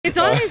It's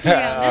honestly out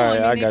now. All right, I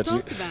mean, I they've got you.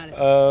 talked about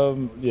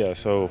it. Yeah,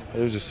 so it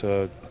was just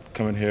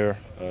coming here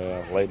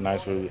late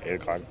nights for 8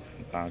 o'clock,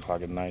 9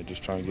 o'clock at night,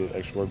 just trying to get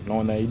extra work,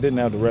 knowing that he didn't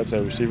have the reps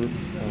at receiver. You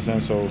know what I'm saying?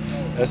 So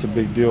that's a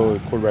big deal,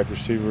 quarterback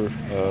receiver.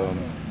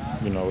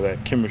 You know,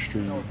 that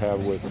chemistry you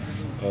have with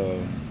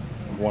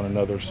one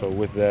another. So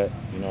with that,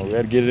 you know, we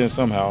had to get it in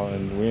somehow,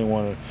 and we didn't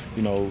want to,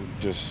 you know,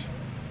 just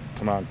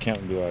come out in camp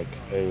and be like,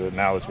 hey,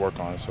 now let's work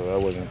on it. So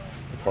that wasn't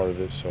a part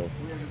of it. So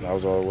that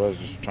was all it was,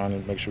 just trying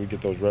to make sure we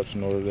get those reps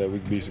in order that we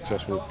can be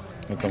successful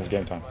when it comes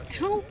game time.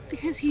 How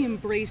has he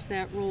embraced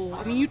that role?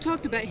 I mean, you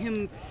talked about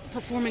him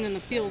performing on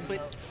the field,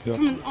 but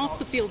from an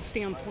off-the-field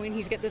standpoint,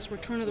 he's got this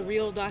Return of the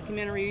Real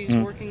documentary he's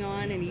working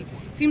on, and he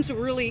seems to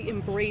really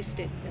embraced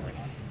it.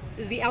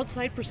 Is the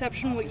outside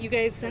perception what you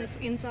guys sense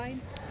inside?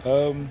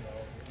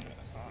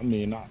 I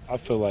mean, I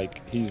feel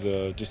like he's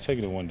just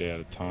taking it one day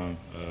at a time,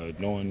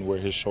 knowing where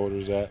his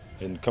shoulder's at,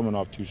 and coming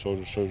off 2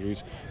 shoulder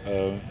surgeries.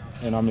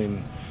 And I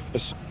mean,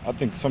 I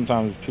think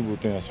sometimes people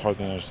think that's a hard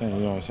thing to understand. You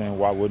know what I'm saying?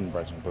 Why wouldn't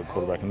Braxton play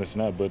quarterback and this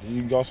and that? But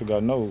you also got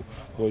to know,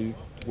 well,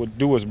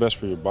 do what's best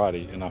for your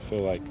body. And I feel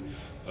like,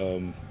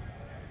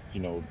 you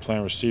know,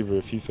 playing receiver,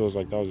 if he feels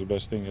like that was the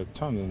best thing at the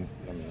time, then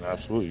I mean,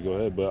 absolutely, go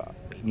ahead. But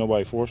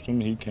nobody forced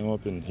him. He came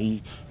up and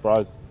he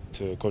brought it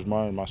to Coach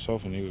Meyer and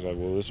myself, and he was like,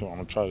 well, listen, I'm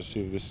going to try to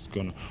see if this is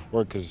going to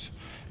work, because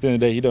at the end of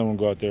the day, he doesn't want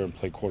to go out there and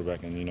play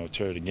quarterback and, you know,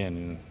 tear it again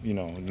and, you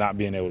know, not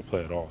being able to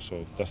play at all.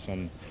 So that's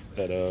something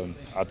that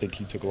I think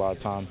he took a lot of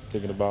time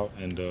thinking about,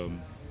 and,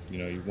 you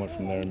know, he went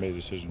from there and made a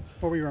decision.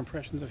 What were your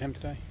impressions of him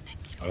today?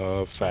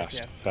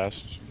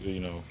 Fast, you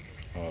know.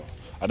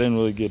 I didn't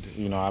really get,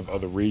 you know, I have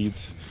other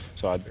reads.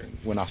 So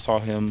when I saw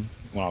him,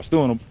 when I was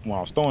throwing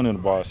in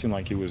the ball, it seemed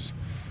like he was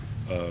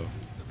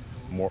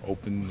more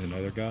open than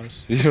other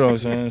guys. You know what I'm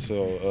saying?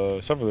 So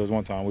except for there was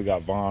one time we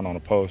got Vaughn on a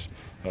post.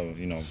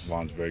 You know,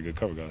 Vaughn's a very good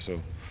cover guy.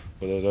 So,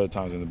 but there's other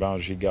times in the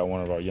boundary he got one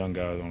of our young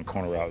guys on a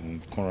corner route,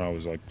 and the corner route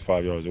was like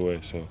 5 yards away.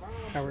 So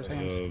How were his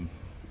hands?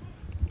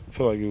 I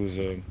feel like it was,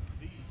 I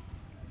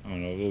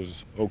don't know, it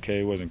was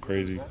okay. It wasn't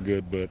crazy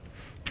good, but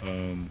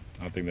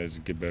I think that's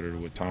get better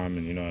with time.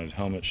 And, you know, his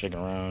helmet shaking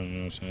around, you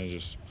know what I'm saying? It's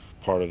just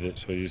part of it.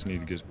 So you just need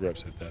to get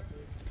reps at that.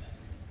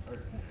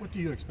 What do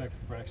you expect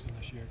from Braxton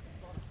this year?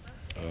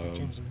 In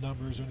terms of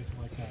numbers or anything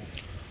like that?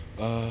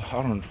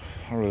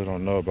 I really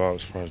don't know about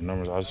as far as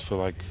numbers. I just feel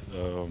like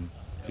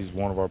he's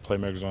one of our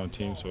playmakers on the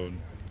team. So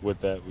with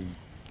that,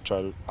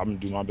 I'm gonna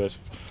do my best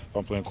if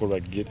I'm playing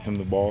quarterback, get him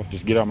the ball,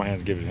 just get out of my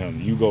hands, give it to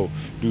him. You go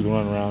do the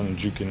run around and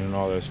juking and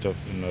all that stuff.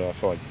 And I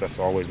feel like that's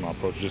always my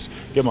approach. Just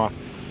get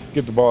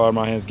the ball out of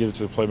my hands, give it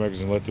to the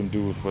playmakers, and let them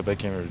do what they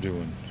came here to do.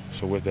 And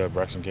so with that,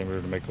 Braxton came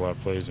here to make a lot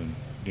of plays and,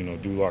 you know,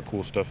 do a lot of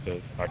cool stuff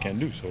that I can't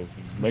do. So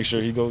make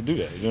sure he go do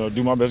that. You know,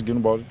 do my best, get him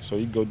the ball so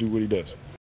he can go do what he does.